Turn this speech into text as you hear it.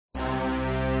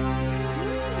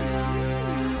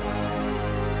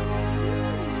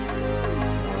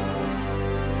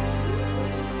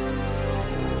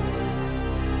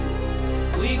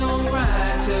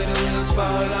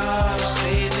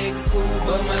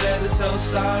leather so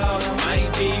soft.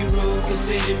 Might be rude,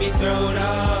 consider me thrown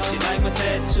off. She like my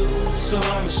tattoo, so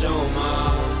I'ma show 'em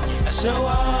off. I show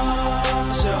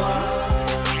off, show off,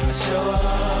 I show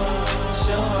off,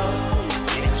 show off,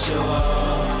 show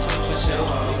off, I show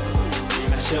off,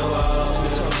 I show off,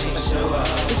 I show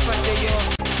off. It's like they all.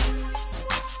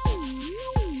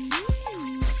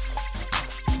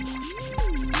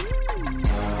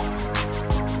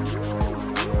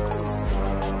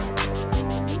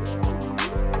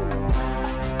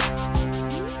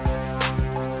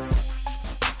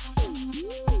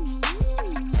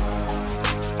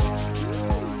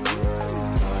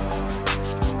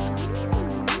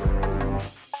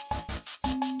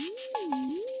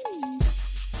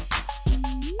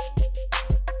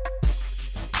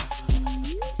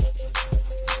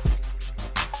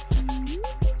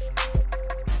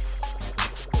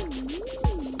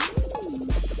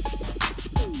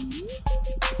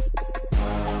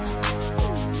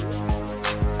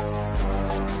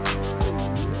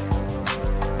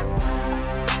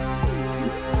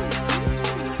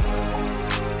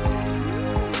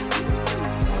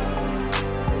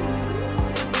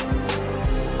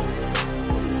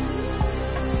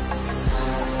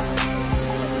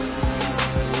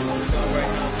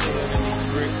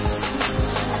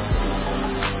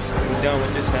 Done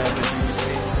with this habit.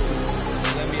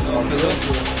 Let me know if it looks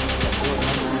good.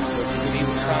 Leave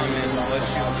a comment on what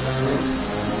you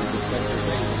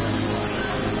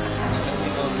let me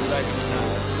know if you like it or not.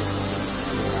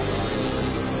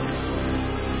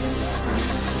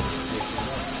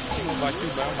 I don't know about you,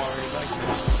 but I'm already like that.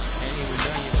 Ain't even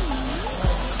done yet.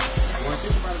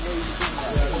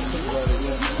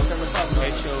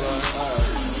 Hey, chill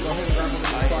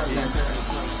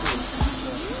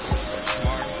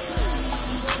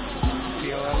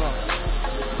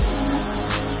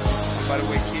By the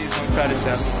way, kids, don't try this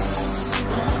out.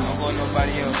 Don't go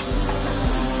nobody else.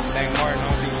 Like Martin, I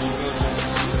don't think you should go to.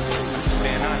 I'm just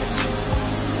being honest.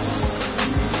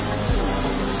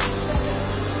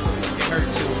 It hurt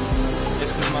too.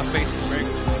 Just because my face is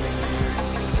regular.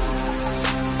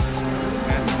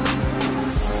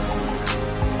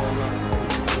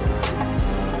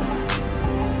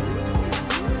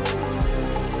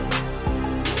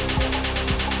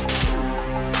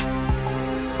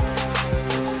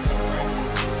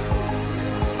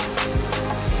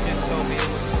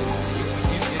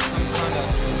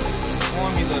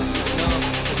 To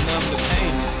numb the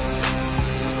pain.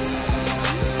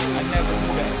 I never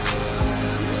knew that.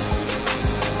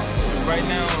 Right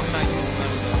now, I'm not using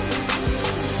none of that.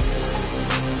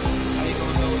 How you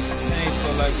gonna know what the pain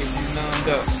feel like if you numbed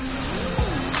up?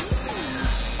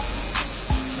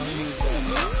 Don't use that.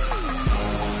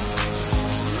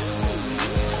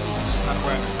 It's not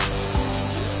right.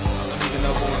 I don't even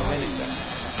know who invented that.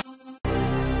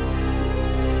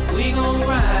 We gon'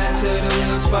 ride till the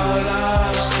wheels fall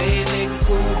off. Say a nigga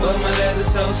cool, but my leather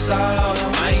so soft.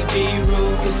 Might be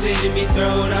rude, consider me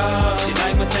thrown off. She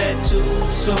like my tattoo,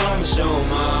 so I'ma show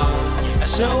 'em off. I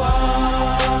show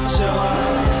off, show off,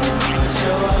 I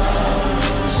show off,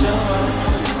 show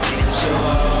off, show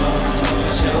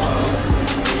off, show off,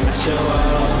 I show off,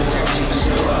 I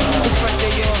show off. It's like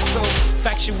they all so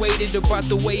infatuated about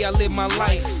the way I live my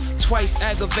life. Twice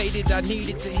aggravated, I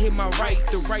needed to hear my right.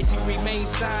 The right to remain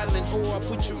silent, or I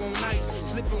put you on ice.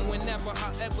 Slipping whenever,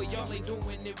 however, y'all ain't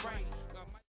doing it right.